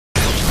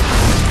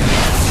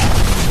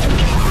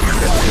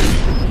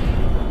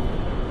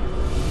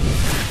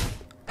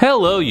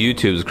Hello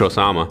YouTube, it's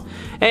Krosama,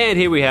 and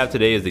here we have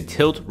today is the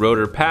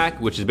Tiltrotor pack,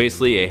 which is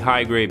basically a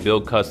high-grade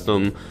build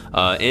custom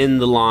in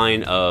the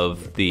line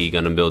of the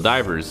Gundam build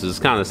divers. This is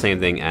kind of the same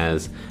thing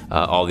as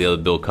all the other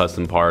build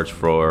custom parts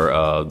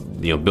for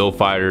build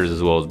fighters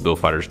as well as build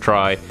fighters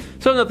tri.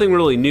 So nothing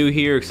really new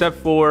here except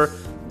for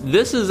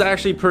this is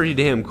actually pretty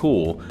damn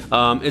cool.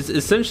 It's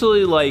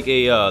essentially like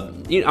a I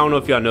don't know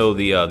if y'all know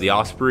the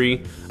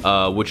Osprey,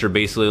 which are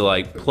basically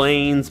like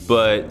planes,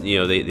 but you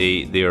know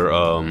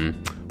they're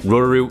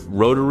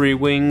rotary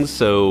wings,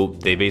 so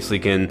they basically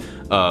can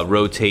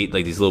rotate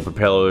like these little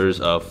propellers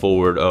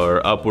forward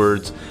or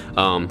upwards.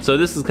 So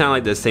this is kind of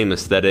like the same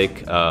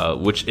aesthetic,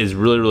 which is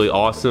really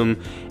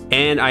awesome.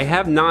 And I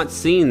have not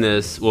seen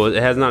this, well,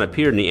 it has not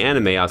appeared in the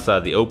anime outside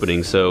of the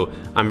opening, so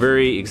I'm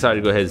very excited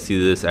to go ahead and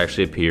see this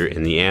actually appear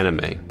in the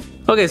anime.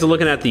 Okay, so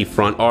looking at the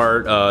front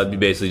art, you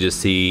basically just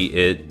see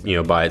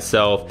it, by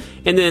itself,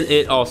 and then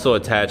it also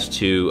attached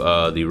to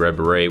the Red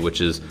Beret,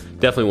 which is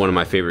definitely one of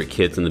my favorite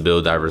kits in the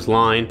Build Divers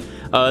line.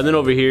 And then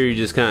over here, you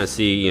just kind of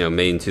see,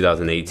 made in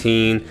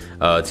 2018,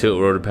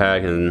 Tiltrotor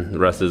pack, and the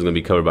rest is going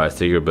to be covered by a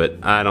sticker, but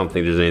I don't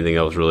think there's anything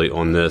else really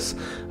on this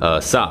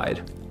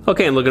side.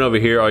 Okay, and looking over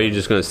here, all you're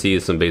just going to see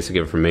is some basic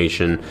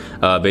information,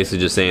 basically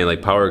just saying like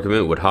power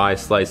equipment with high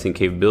slicing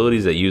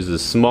capabilities that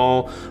uses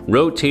small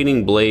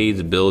rotating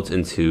blades built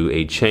into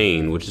a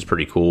chain, which is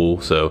pretty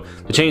cool. So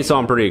the chainsaw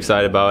I'm pretty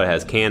excited about. It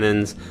has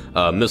cannons,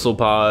 missile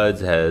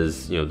pods,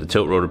 has the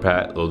Tiltrotor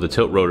pack, or the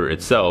Tiltrotor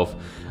itself.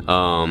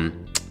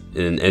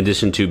 In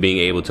addition to being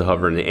able to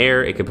hover in the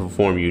air, it can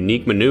perform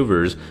unique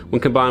maneuvers when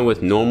combined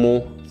with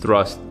normal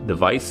thrust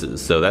devices.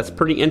 So that's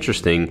pretty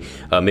interesting.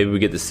 Maybe we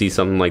get to see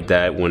something like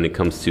that when it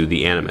comes to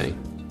the anime.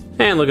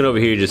 And looking over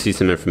here, you just see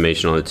some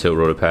information on the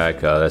Tiltrotor pack.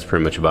 That's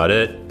pretty much about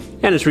it.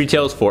 And its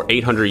retails for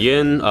 800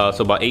 yen, so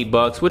about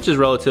 $8, which is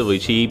relatively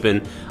cheap.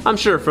 And I'm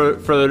sure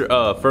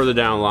further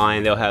down the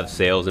line, they'll have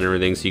sales and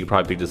everything, so you can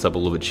probably pick this up a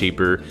little bit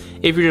cheaper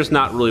if you're just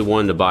not really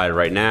wanting to buy it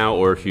right now,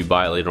 or if you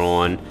buy it later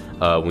on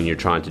when you're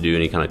trying to do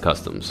any kind of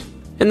customs.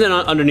 And then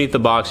underneath the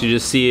box, you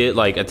just see it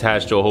like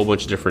attached to a whole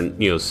bunch of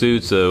different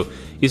suits. So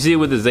you see it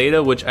with the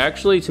Zeta, which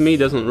actually to me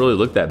doesn't really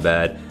look that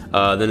bad.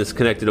 Then it's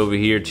connected over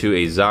here to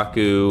a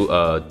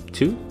Zaku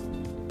 2.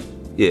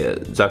 Yeah,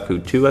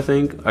 Zaku 2, I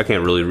think. I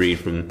can't really read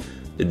from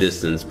the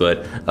distance,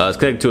 but it's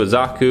connected to a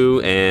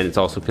Zaku, and it's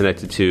also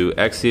connected to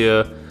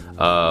Exia.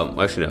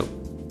 Actually, no,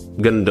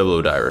 Gundam Double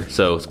Diver.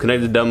 So it's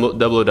connected to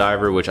Double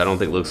Diver, which I don't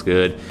think looks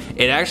good.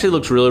 It actually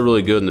looks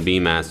really good in the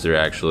Beammaster,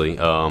 actually.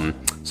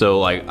 So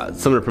like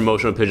some of the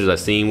promotional pictures I've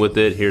seen with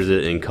it, here's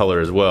it in color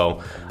as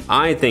well.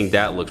 I think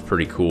that looks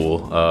pretty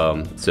cool.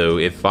 So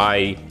if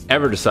I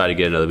ever decide to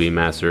get another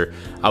Beammaster,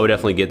 I would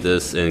definitely get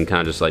this and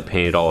kind of just like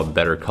paint it all a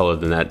better color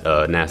than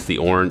that nasty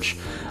orange.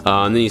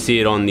 And then you see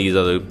it on these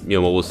other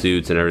mobile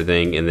suits and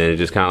everything, and then it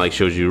just kind of like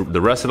shows you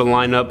the rest of the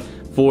lineup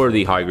for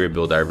the high grade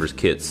Build Divers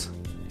kits.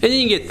 And then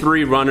you get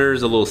 3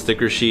 runners, a little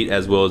sticker sheet,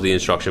 as well as the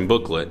instruction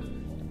booklet.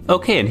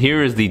 Okay, and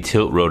here is the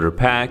Tiltrotor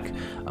pack.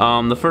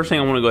 The first thing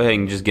I want to go ahead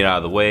and just get out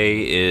of the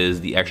way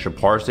is the extra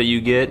parts that you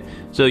get.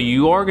 So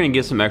you are going to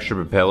get some extra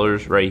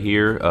propellers right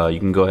here. You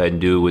can go ahead and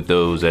do with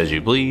those as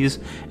you please.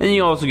 And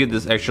you also get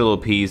this extra little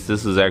piece.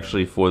 This is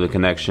actually for the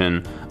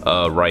connection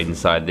right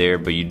inside there,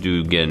 but you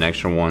do get an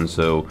extra one,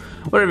 so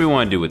whatever you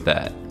want to do with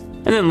that.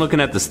 And then looking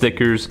at the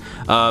stickers,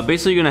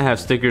 basically you're going to have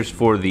stickers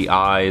for the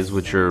eyes,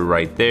 which are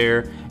right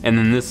there. And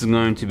then this is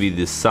going to be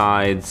the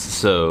sides,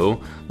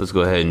 so let's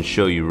go ahead and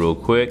show you real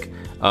quick.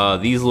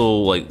 These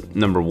little like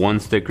number 1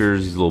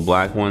 stickers, these little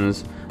black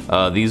ones,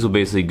 these will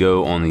basically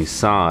go on the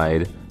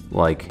side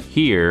like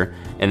here.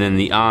 And then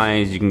the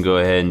eyes, you can go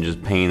ahead and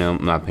just paint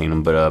them, not paint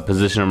them, but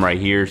position them right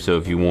here. So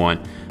if you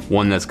want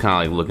one that's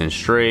kind of like looking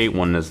straight,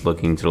 one that's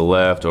looking to the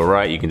left or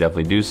right, you can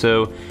definitely do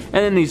so. And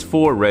then these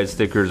 4 red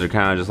stickers are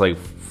kind of just like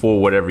for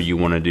whatever you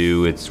want to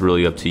do. It's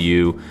really up to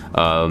you.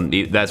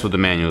 That's what the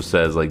manual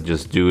says, like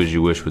just do as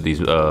you wish with these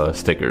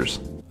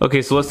stickers.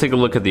 Okay, so let's take a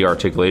look at the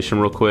articulation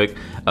real quick.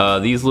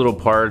 These little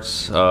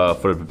parts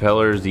for the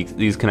propellers,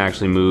 these can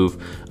actually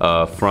move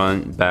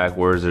front,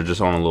 backwards. They're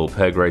just on a little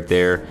peg right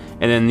there.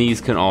 And then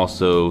these can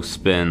also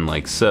spin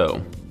like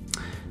so.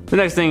 The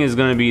next thing is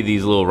going to be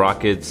these little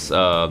rockets.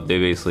 They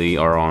basically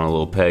are on a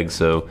little peg,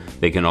 so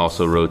they can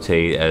also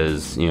rotate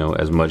as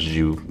as much as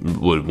you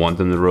would want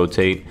them to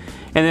rotate.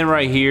 And then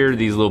right here,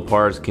 these little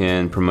parts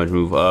can pretty much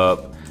move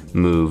up,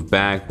 move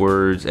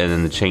backwards, and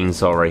then the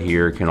chainsaw right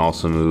here can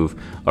also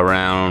move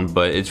around.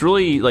 But it's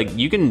really like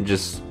you can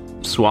just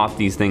swap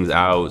these things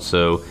out.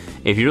 So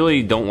if you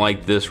really don't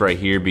like this right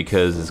here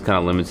because it's kind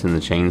of limiting the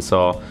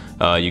chainsaw,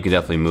 you can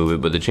definitely move it.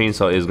 But the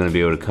chainsaw is going to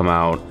be able to come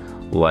out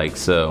like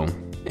so.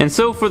 And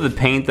so for the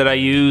paint that I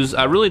use,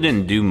 I really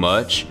didn't do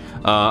much.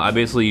 I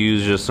basically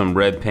used just some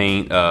red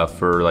paint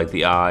for like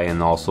the eye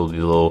and also the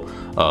little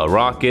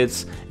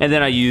rockets, and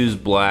then I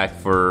used black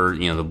for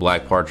the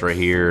black parts right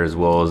here, as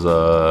well as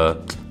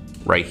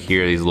right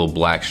here these little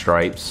black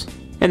stripes.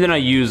 And then I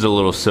used a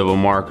little silver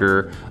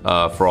marker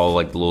for all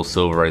like the little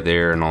silver right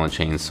there and on the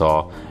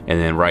chainsaw, and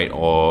then right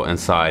all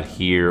inside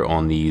here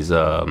on these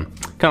kind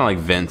of like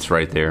vents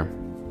right there.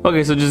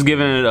 Okay, so just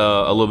giving it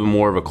a little bit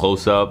more of a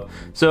close-up.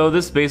 So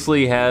this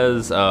basically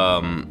has, you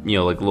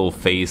know, like a little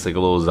face, like a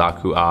little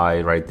Zaku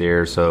eye right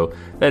there. So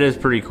that is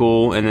pretty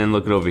cool. And then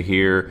looking over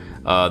here,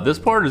 this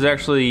part is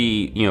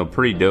actually, you know,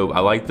 pretty dope. I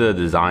like the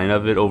design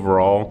of it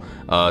overall.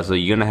 So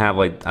you're gonna have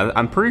like,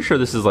 I'm pretty sure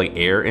this is like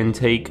air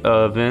intake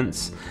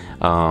vents.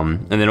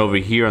 And then over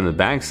here on the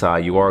back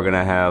side, you are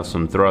gonna have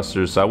some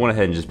thrusters. So I went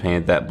ahead and just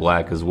painted that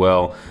black as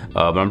well.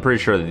 But I'm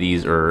pretty sure that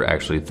these are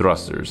actually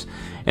thrusters.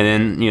 And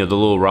then, you know, the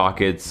little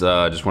rockets,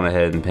 just went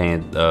ahead and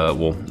painted,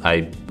 well,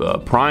 I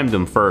primed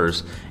them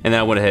first, and then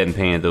I went ahead and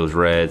painted those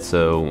red.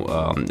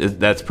 So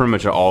that's pretty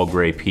much an all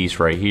gray piece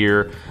right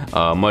here.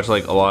 Much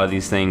like a lot of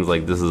these things,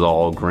 like this is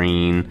all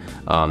green,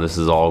 this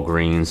is all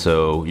green.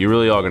 So you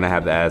really are gonna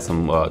have to add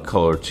some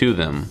color to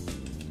them.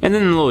 And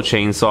then the little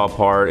chainsaw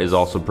part is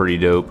also pretty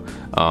dope.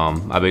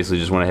 I basically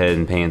just went ahead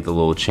and painted the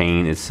little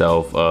chain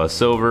itself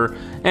silver,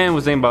 and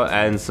was thinking about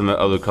adding some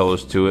other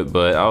colors to it,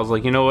 but I was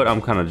like, you know what,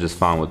 I'm kind of just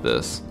fine with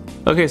this.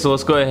 Okay, so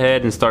let's go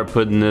ahead and start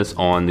putting this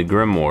on the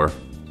Grimoire.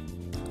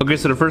 Okay,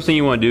 so the first thing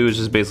you want to do is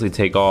just basically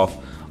take off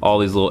all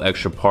these little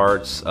extra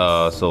parts,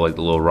 so like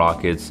the little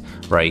rockets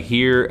right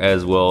here,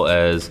 as well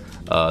as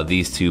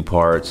these two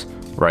parts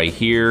right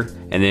here,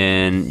 and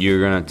then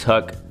you're gonna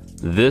tuck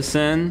this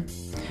in,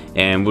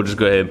 and we'll just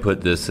go ahead and put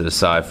this to the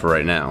side for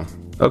right now.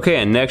 Okay,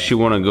 and next you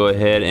want to go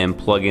ahead and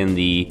plug in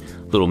the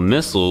little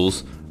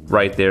missiles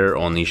right there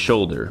on the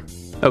shoulder.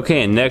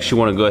 Okay, and next you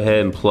want to go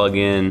ahead and plug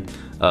in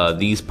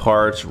these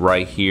parts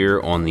right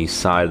here on the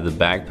side of the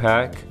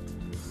backpack,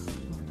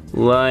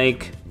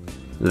 like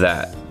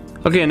that.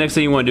 Okay, next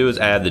thing you want to do is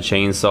add the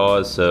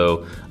chainsaws.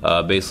 So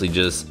basically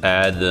just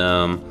add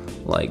them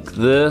like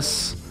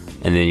this,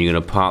 and then you're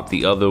gonna pop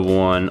the other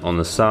one on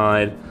the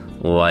side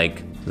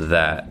like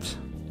that.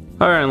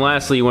 Alright, and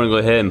lastly you want to go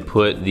ahead and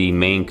put the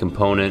main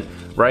component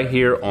right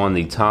here on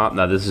the top.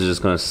 Now this is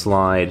just going to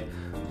slide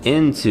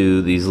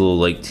into these little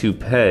like two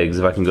pegs,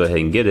 if I can go ahead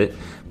and get it,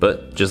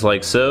 but just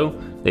like so,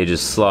 they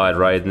just slide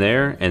right in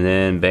there, and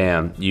then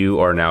bam, you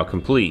are now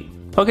complete.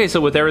 Okay,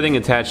 so with everything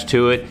attached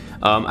to it,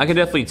 I can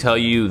definitely tell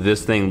you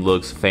this thing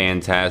looks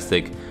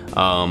fantastic.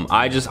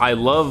 I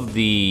love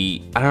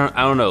the, I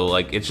don't know,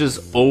 like it's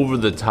just over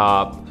the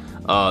top,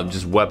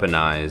 just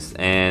weaponized,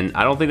 and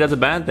I don't think that's a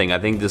bad thing. I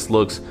think this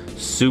looks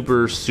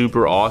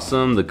super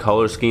awesome. The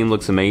color scheme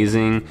looks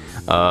amazing.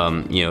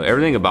 You know,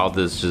 everything about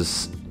this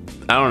just,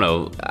 I don't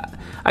know.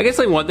 I guess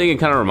like one thing it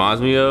kind of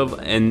reminds me of,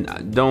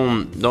 and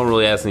don't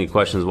really ask any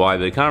questions why,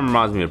 but it kind of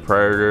reminds me of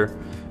Predator,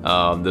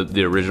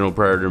 the original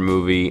Predator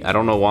movie. I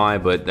don't know why,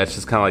 but that's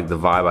just kind of like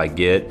the vibe I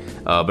get.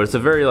 But it's a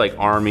very like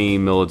army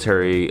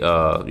military you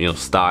know,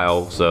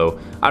 style,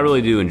 so I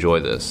really do enjoy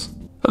this.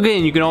 Okay,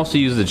 and you can also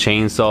use the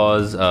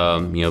chainsaws,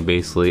 you know,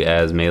 basically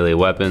as melee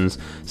weapons.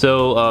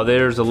 So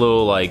there's a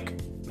little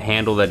like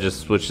handle that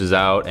just switches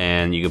out,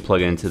 and you can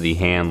plug it into the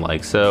hand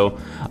like so.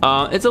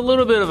 It's a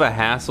little bit of a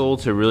hassle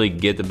to really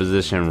get the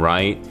position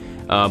right,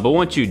 but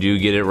once you do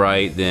get it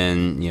right,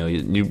 then you know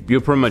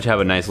you'll pretty much have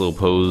a nice little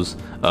pose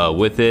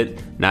with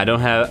it. Now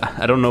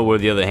I don't know where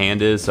the other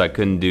hand is, so I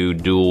couldn't do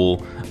dual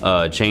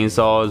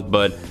chainsaws,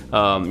 but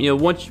you know,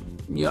 once.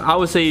 Yeah, I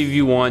would say if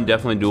you want,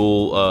 definitely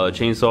dual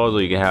chainsaws,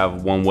 or you can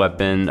have one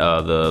weapon,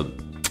 the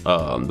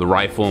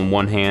rifle in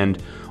one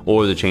hand,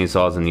 or the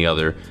chainsaws in the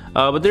other.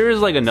 But there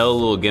is like another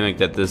little gimmick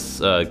that this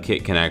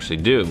kit can actually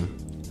do.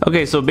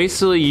 Okay, so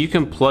basically you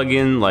can plug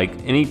in like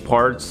any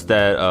parts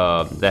that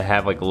that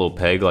have like a little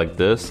peg like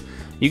this.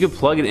 You can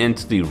plug it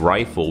into the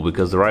rifle,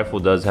 because the rifle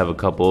does have a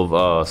couple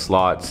of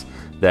slots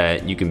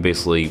that you can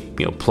basically,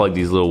 you know, plug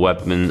these little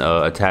weapon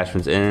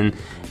attachments in,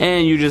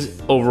 and you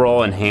just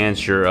overall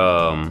enhance your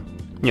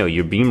you know,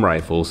 your beam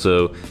rifle.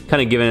 So kind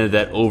of giving it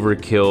that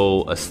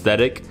overkill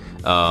aesthetic.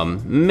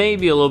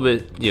 Maybe a little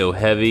bit, you know,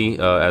 heavy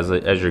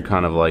as you're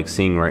kind of like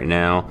seeing right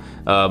now,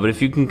 but if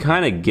you can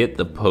kind of get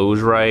the pose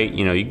right,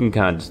 you know, you can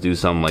kind of just do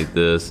something like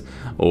this,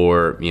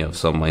 or you know,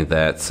 something like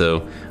that.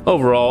 So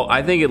overall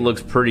I think it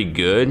looks pretty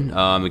good. It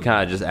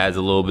kind of just adds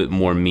a little bit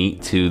more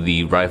meat to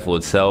the rifle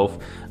itself,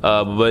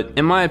 but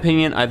in my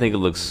opinion I think it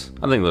looks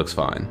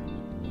fine.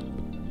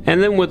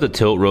 And then with the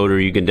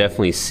Tiltrotor, you can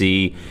definitely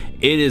see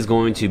it is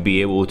going to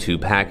be able to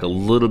pack a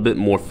little bit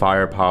more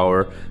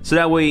firepower, so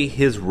that way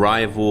his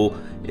rival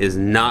is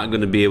not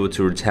going to be able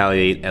to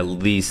retaliate, at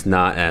least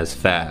not as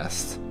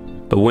fast.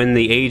 But when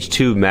the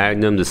H2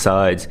 Magnum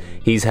decides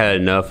he's had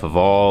enough of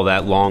all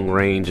that long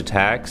range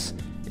attacks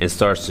and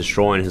starts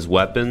destroying his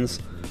weapons,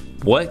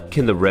 what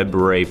can the Red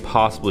Beret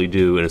possibly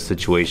do in a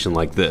situation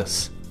like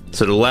this?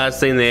 So the last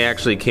thing they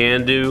actually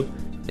can do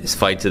is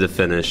fight to the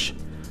finish.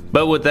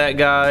 But with that,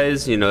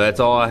 guys, you know, that's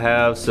all I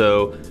have.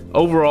 So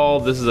overall,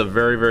 this is a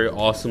very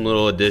awesome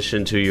little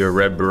addition to your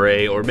Red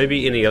Beret, or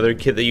maybe any other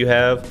kit that you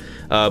have.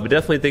 But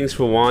definitely thanks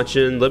for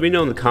watching. Let me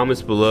know in the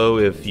comments below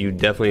if you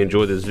definitely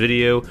enjoyed this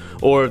video,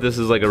 or if this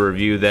is like a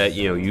review that,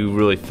 you know, you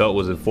really felt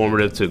was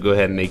informative to go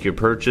ahead and make your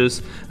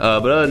purchase.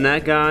 But other than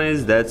that,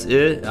 guys, that's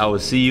it. I will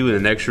see you in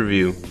the next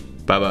review.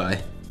 Bye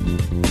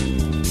bye.